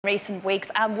recent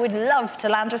weeks and would love to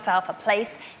land herself a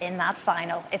place in that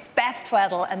final. It's Beth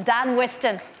Tweddle and Dan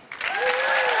Whiston.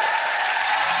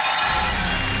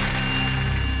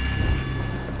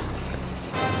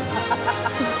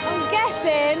 I'm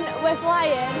guessing we're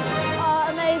flying. Oh,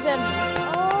 amazing.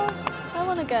 Oh, I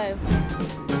want to go.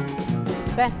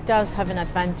 Beth does have an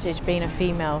advantage being a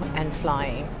female and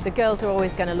flying. The girls are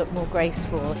always going to look more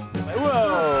graceful.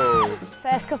 Whoa!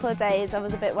 First couple of days I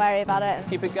was a bit wary about it.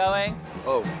 Keep it going.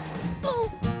 Oh.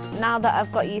 Now that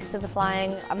I've got used to the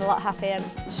flying, I'm a lot happier.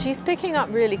 She's picking up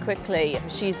really quickly.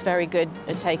 She's very good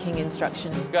at taking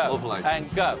instruction. Go. Lovely. And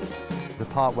go. The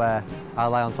part where I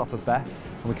lie on top of Beth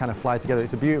and we kind of fly together.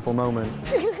 It's a beautiful moment.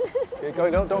 Go,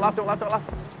 don't laugh, don't laugh, don't laugh.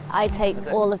 I take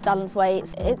all of Dan's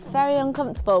weights. It's very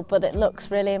uncomfortable, but it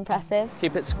looks really impressive.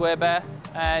 Keep it square, Beth.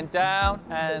 And down,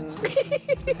 and...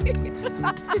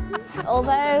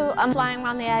 Although I'm flying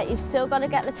around the air, you've still got to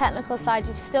get the technical side,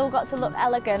 you've still got to look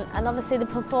elegant, and obviously the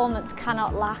performance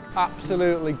cannot lack.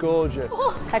 Absolutely gorgeous.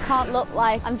 I can't look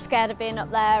like I'm scared of being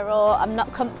up there or I'm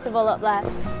not comfortable up there.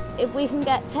 If we can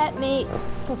get technique,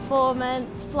 performance,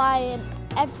 flying,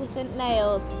 everything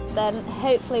nailed, then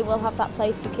hopefully we'll have that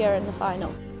place secure in the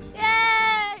final.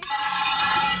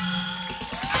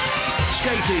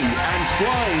 Skating and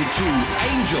flying to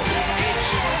Angel,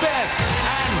 it's Beth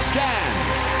and Dan.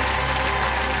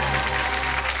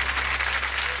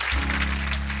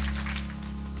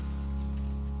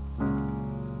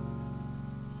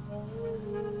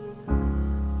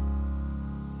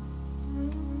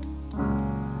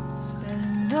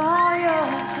 Spend all your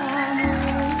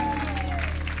time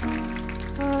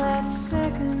waiting for that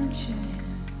second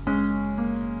chance,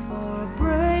 for a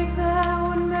break that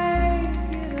would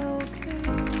make it okay.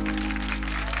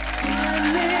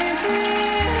 And maybe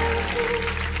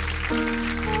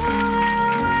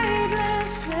all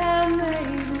weightless and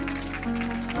maybe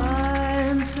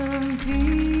find some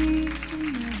peace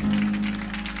tonight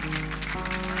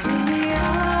in the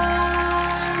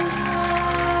arms of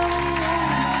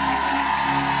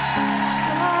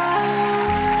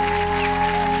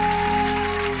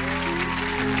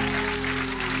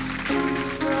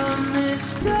from this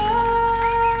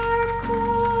dark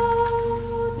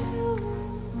cold tomb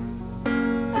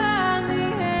and the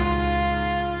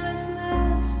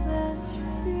endlessness that you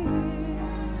feel.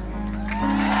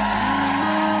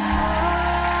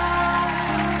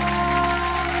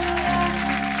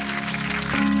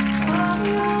 Of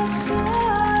your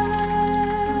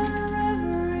silent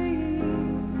reverie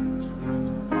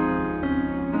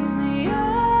in the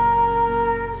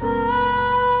arms of the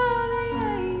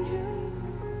angel,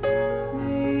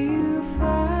 may you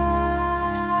find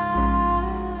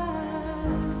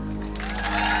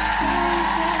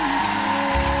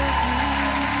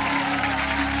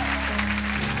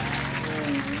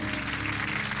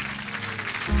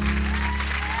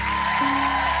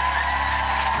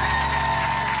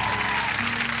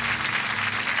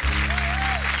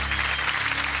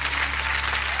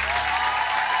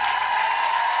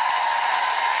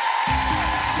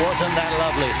Wasn't that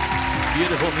lovely?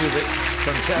 Beautiful music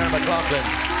from Sarah McLachlan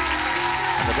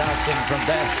and the dancing from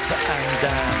Beth and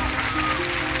Dan.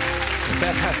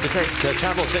 Beth has to take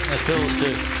travel sickness pills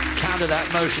to counter that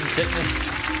motion sickness.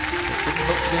 There didn't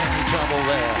look to be any trouble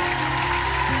there.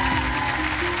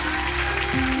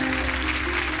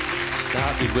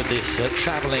 Started with this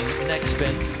travelling neck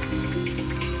spin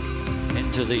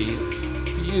into the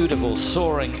beautiful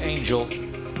soaring Angel.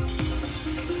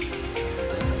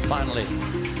 And finally,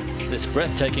 this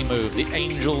breathtaking move, the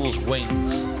Angel's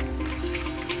Wings.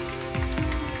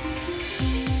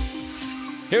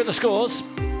 Here are the scores.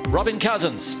 Robin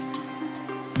Cousins.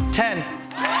 10.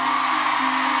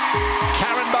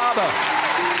 Karen Barber.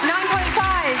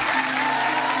 9.5.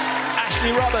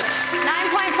 Ashley Roberts.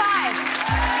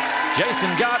 9.5.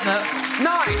 Jason Gardner.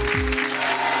 9.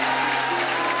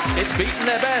 It's beaten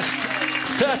their best.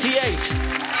 38.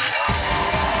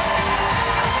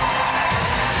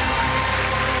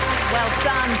 Well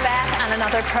done, Beth, and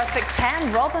another perfect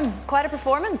 10. Robin, quite a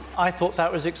performance. I thought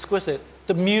that was exquisite.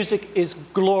 The music is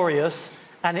glorious,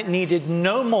 and it needed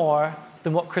no more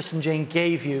than what Chris and Jane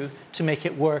gave you to make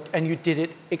it work, and you did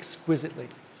it exquisitely.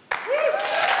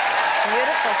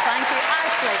 Beautiful, thank you,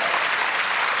 Ashley.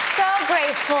 So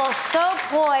graceful, so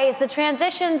poised. The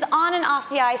transitions on and off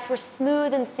the ice were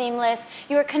smooth and seamless.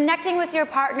 You were connecting with your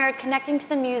partner, connecting to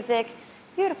the music.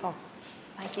 Beautiful.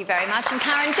 Thank you very much. And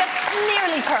Karen, just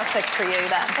nearly perfect for you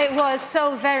then. It was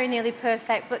so very nearly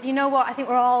perfect, but you know what? I think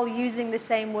we're all using the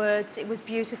same words. It was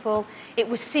beautiful. It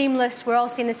was seamless. We're all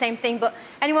seeing the same thing, but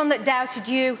anyone that doubted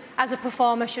you as a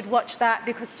performer should watch that,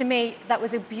 because to me, that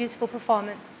was a beautiful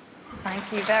performance.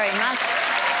 Thank you very much.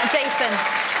 Jason.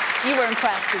 You were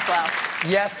impressed as well.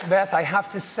 Yes, Beth, I have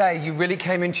to say, you really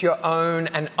came into your own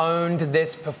and owned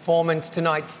this performance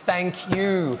tonight. Thank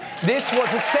you. This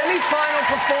was a semi-final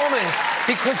performance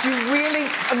because you really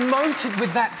emoted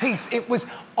with that piece. It was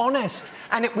honest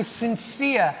and it was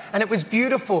sincere and it was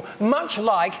beautiful, much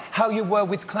like how you were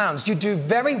with Clowns. You do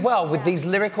very well with these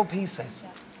lyrical pieces.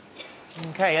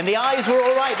 Okay, and the eyes were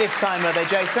all right this time, were they,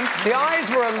 Jason? The eyes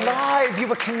were alive. You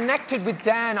were connected with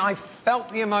Dan. I felt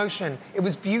the emotion. It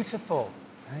was beautiful.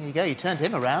 There you go. You turned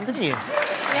him around, didn't you?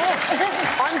 Yeah.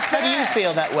 How do you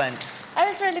feel that went? I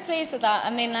was really pleased with that. I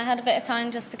mean, I had a bit of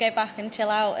time just to go back and chill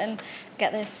out and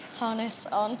get this harness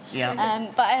on.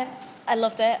 Yeah. But I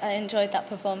loved it. I enjoyed that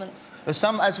performance.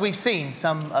 Some, as we've seen,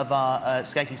 some of our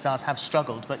skating stars have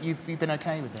struggled, but you've been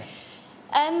okay with it?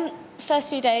 First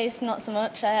few days, not so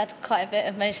much. I had quite a bit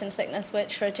of motion sickness,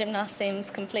 which for a gymnast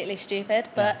seems completely stupid.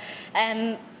 But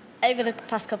over the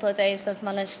past couple of days, I've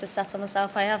managed to settle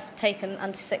myself. I have taken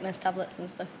anti-sickness tablets and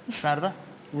stuff. Proud of her?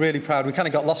 Really proud. We kind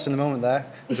of got lost in the moment there.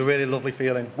 It was a really lovely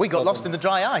feeling. We got lost in the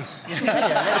dry ice. Nobody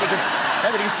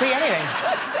could see anything.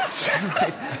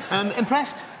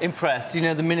 Impressed? Impressed. You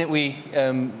know, the minute we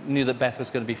knew that Beth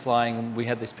was going to be flying and we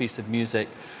had this piece of music,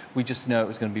 we just know it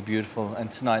was going to be beautiful.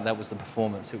 And tonight, that was the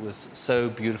performance. It was so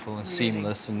beautiful and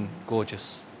seamless and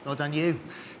gorgeous. Well done, you.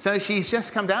 So she's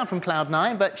just come down from Cloud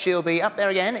 9, but she'll be up there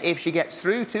again if she gets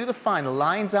through to the final.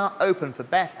 Lines are open for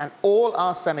Beth and all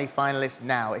our semi-finalists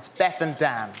now. It's Beth and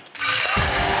Dan.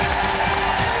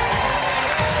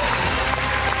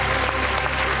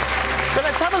 So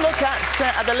let's have a look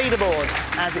at the leaderboard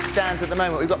as it stands at the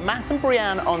moment. We've got Matt and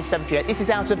Brianne on 78. This is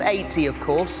out of 80, of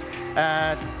course.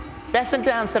 Beth and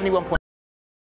Dan, 71 points.